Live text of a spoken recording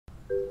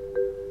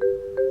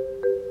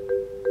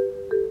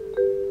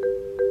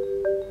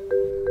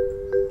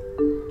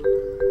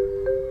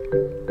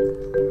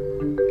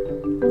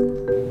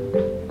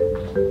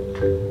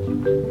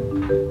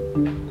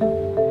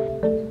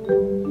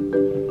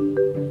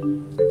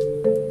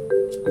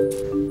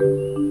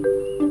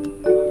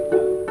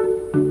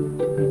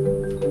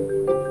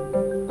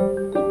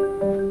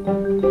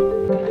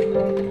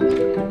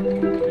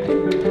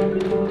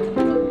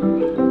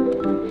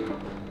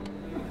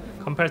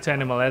compared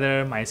to animal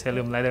leather,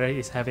 mycelium leather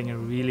is having a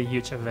really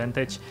huge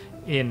advantage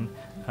in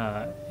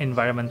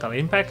environmental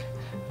impact.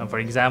 For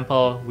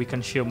example, we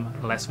consume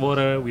less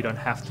water, we don't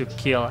have to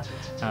kill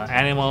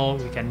animal,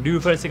 we can do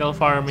vertical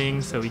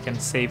farming, so we can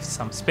save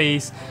some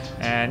space,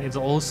 and it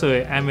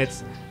also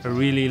emits a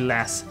really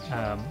less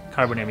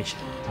carbon emission.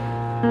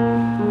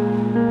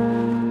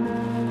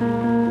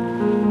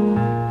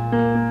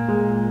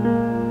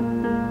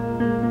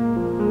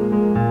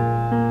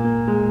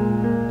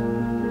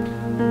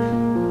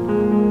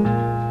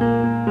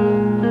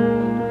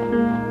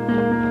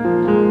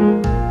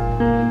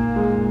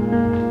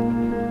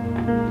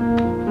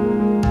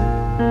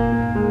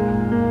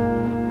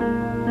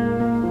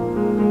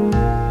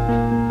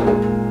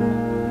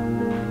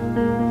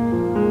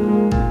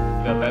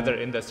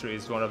 Industry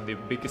is one of the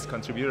biggest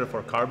contributor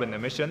for carbon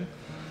emission,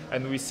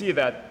 and we see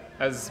that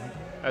as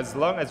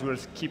long as we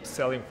keep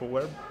selling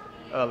footwear,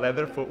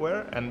 leather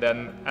footwear, and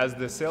then as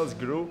the sales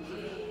grew,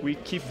 we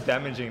keep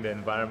damaging the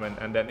environment,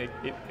 and then it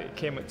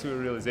came to a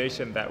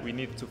realization that we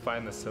need to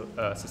find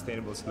a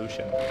sustainable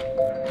solution.